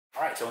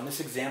Alright, so in this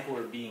example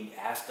we're being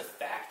asked to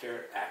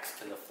factor x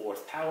to the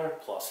fourth power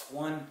plus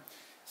 1.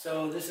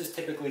 So this is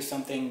typically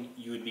something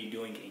you would be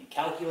doing in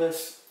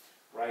calculus,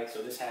 right?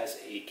 So this has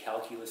a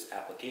calculus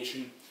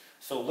application.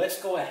 So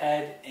let's go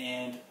ahead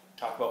and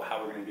talk about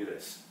how we're going to do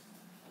this.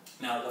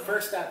 Now the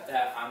first step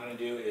that I'm going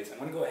to do is I'm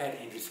going to go ahead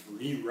and just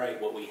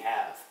rewrite what we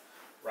have,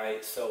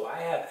 right? So I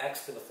have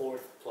x to the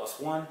fourth plus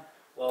 1.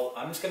 Well,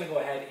 I'm just going to go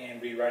ahead and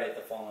rewrite it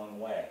the following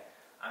way.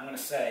 I'm going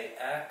to say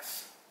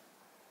x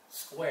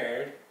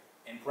squared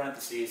in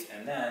parentheses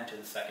and then to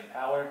the second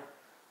power,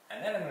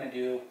 and then I'm going to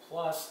do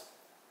plus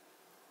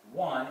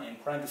 1 in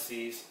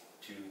parentheses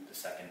to the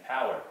second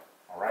power.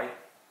 Alright?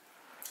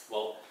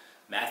 Well,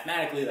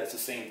 mathematically that's the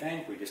same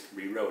thing, we just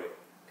rewrote it.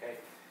 Okay?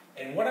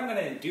 And what I'm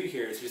going to do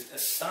here is just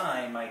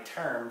assign my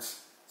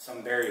terms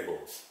some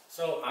variables.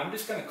 So I'm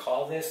just going to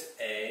call this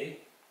A,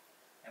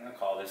 and I'm going to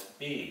call this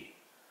B.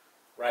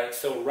 Right?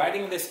 So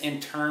writing this in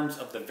terms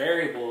of the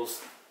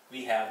variables,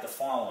 we have the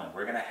following.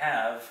 We're going to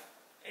have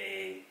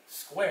a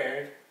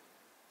squared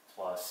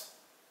plus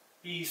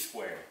b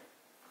squared.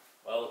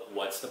 Well,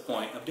 what's the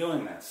point of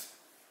doing this?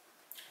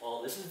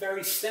 Well, this is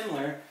very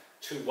similar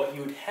to what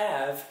you would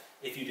have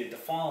if you did the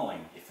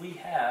following. If we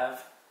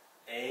have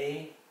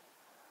a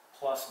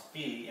plus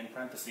b in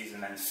parentheses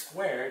and then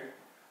squared,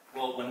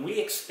 well, when we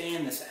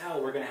expand this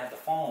out, we're going to have the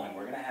following.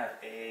 We're going to have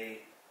a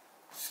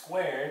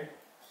squared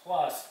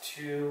plus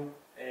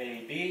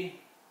 2ab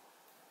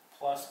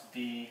plus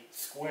b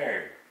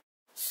squared.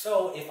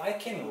 So if I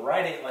can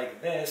write it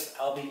like this,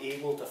 I'll be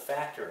able to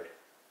factor it,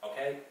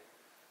 okay?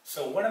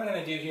 So what I'm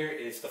going to do here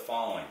is the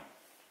following.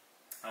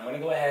 I'm going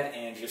to go ahead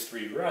and just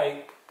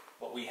rewrite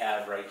what we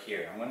have right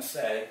here. I'm going to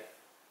say,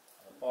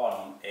 at the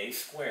bottom, a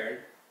squared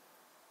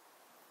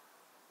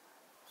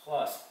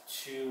plus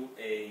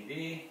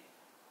 2ab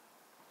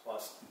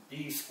plus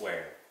b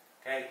squared,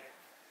 okay?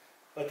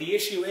 But the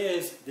issue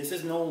is, this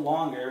is no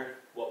longer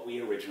what we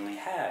originally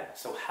had.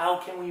 So how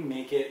can we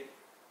make it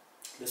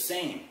the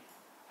same?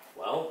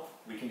 Well,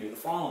 we can do the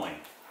following,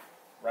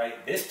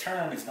 right? This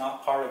term is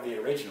not part of the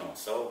original,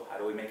 so how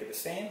do we make it the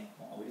same?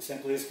 Well, we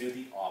simply just do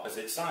the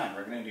opposite sign.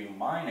 We're going to do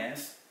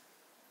minus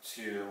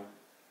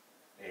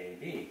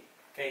 2ab.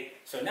 Okay,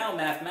 so now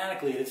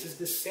mathematically this is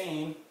the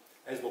same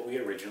as what we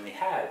originally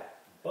had,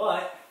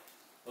 but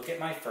look at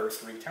my first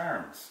three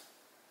terms.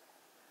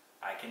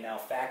 I can now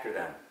factor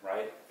them,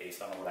 right,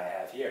 based on what I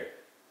have here.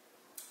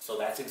 So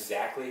that's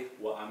exactly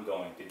what I'm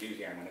going to do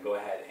here. I'm going to go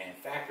ahead and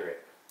factor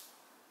it.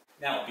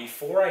 Now,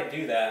 before I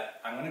do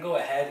that, I'm going to go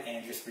ahead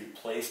and just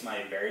replace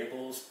my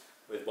variables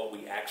with what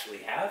we actually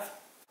have.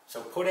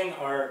 So putting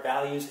our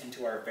values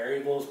into our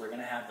variables, we're going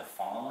to have the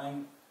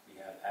following. We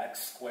have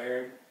x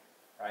squared,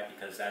 right,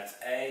 because that's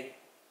a,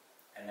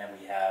 and then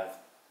we have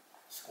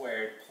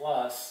squared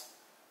plus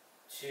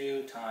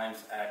 2 times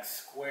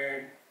x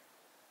squared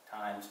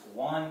times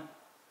 1,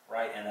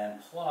 right, and then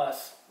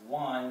plus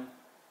 1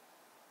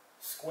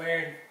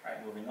 squared,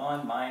 right, moving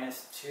on,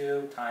 minus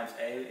 2 times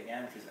a,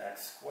 again, which is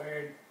x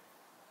squared,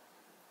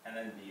 and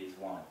then b is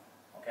 1,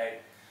 okay?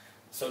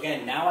 So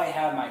again, now I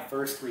have my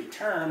first three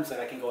terms that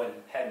I can go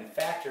ahead and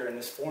factor in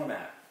this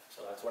format.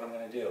 So that's what I'm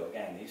going to do.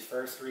 Again, these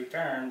first three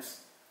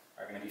terms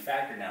are going to be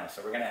factored now.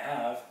 So we're going to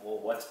have, well,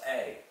 what's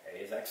a?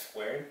 A is x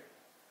squared.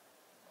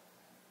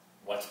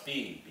 What's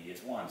b? B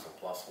is 1, so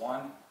plus 1.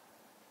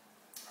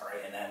 All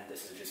right, and then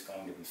this is just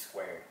going to be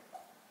squared.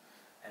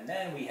 And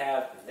then we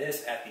have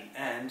this at the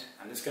end.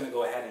 I'm just going to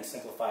go ahead and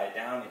simplify it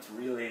down. It's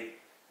really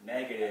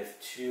negative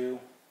 2x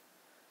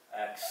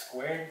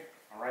squared.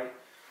 All right.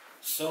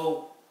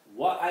 So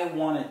what I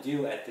want to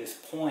do at this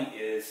point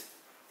is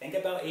think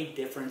about a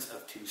difference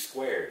of two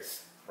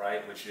squares,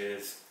 right? Which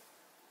is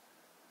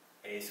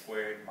a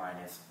squared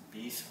minus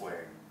b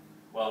squared.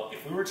 Well,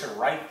 if we were to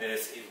write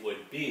this, it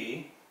would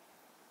be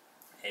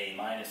a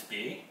minus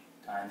b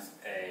times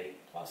a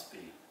plus b.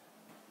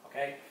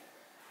 Okay?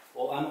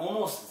 Well, I'm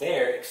almost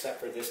there except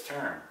for this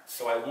term.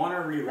 So I want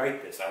to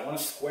rewrite this. I want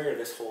to square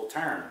this whole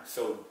term.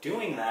 So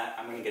doing that,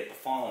 I'm going to get the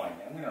following.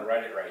 I'm going to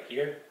write it right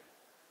here.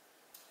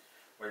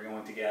 We're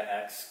going to get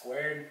x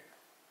squared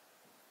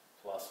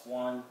plus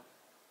 1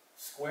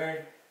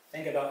 squared.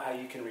 Think about how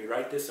you can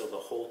rewrite this so the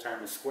whole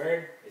term is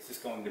squared. It's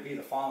just going to be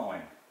the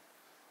following.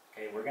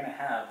 Okay, we're going to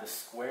have the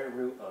square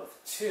root of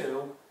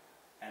 2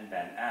 and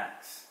then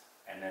x.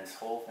 And this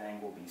whole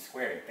thing will be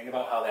squared. Think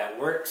about how that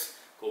works.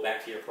 Go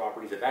back to your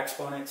properties of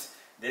exponents.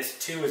 This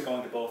 2 is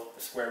going to both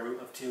the square root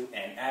of 2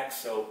 and x.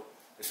 So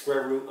the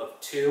square root of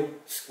 2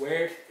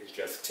 squared is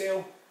just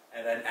 2.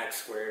 And then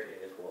x squared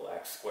is, well,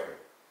 x squared.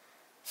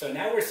 So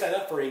now we're set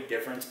up for a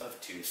difference of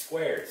two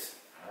squares.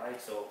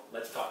 Alright, so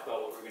let's talk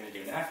about what we're going to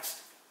do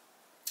next.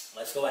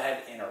 Let's go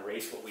ahead and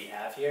erase what we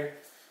have here.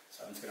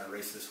 So I'm just going to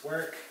erase this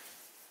work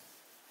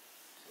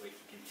so we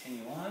can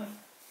continue on.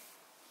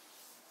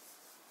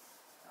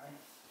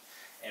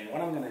 And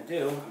what I'm going to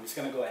do, I'm just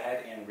going to go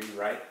ahead and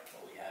rewrite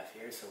what we have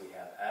here. So we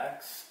have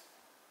x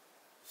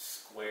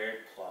squared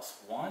plus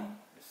 1.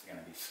 This is going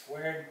to be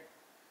squared.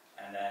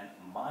 And then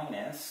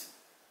minus,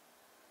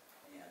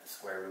 we have the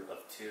square root of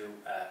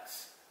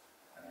 2x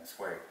and then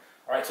squared.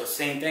 All right, so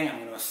same thing. I'm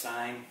going to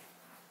assign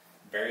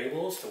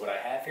variables to what I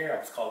have here.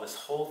 I'll just call this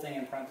whole thing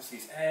in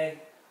parentheses A.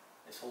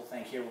 This whole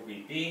thing here will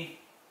be B.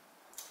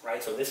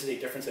 Right, so this is a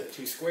difference of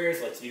two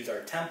squares. Let's use our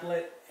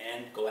template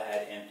and go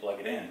ahead and plug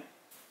it in.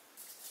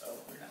 So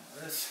we're done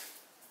with this.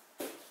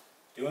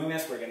 Doing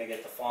this, we're going to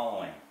get the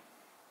following.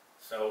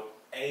 So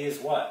A is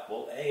what?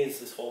 Well, A is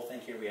this whole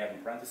thing here we have in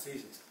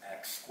parentheses. It's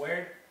x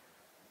squared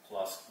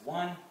plus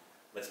 1.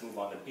 Let's move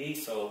on to B.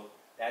 So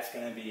that's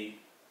going to be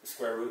the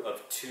square root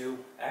of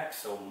 2x.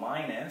 So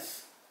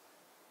minus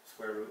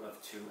square root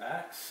of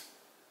 2x.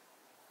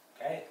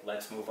 Okay,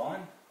 let's move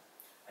on.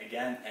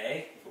 Again,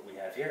 A is what we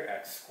have here,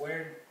 x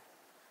squared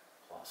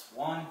plus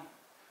 1.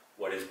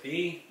 What is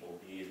B? Well,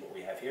 B is what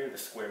we have here, the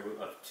square root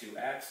of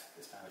 2x.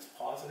 This time it's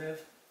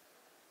positive.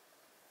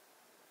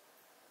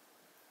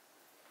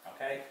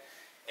 Okay,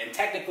 and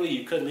technically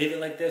you could leave it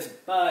like this,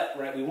 but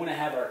right, we want to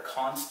have our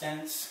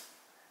constants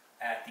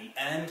at the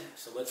end.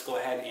 So let's go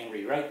ahead and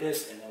rewrite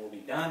this, and then we'll be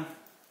done.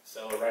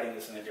 So we're writing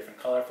this in a different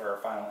color for our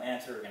final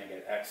answer. We're going to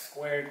get x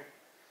squared.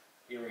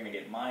 Here we're going to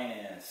get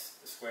minus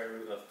the square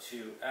root of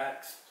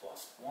 2x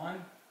plus 1.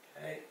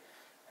 Okay,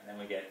 and then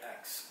we get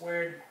x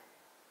squared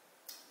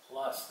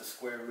plus the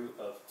square root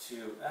of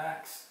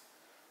 2x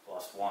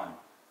plus 1.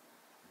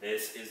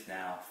 This is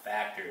now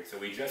factored. So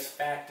we just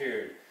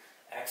factored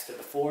x to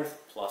the 4th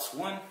plus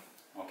 1,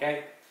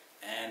 okay?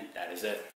 And that is it.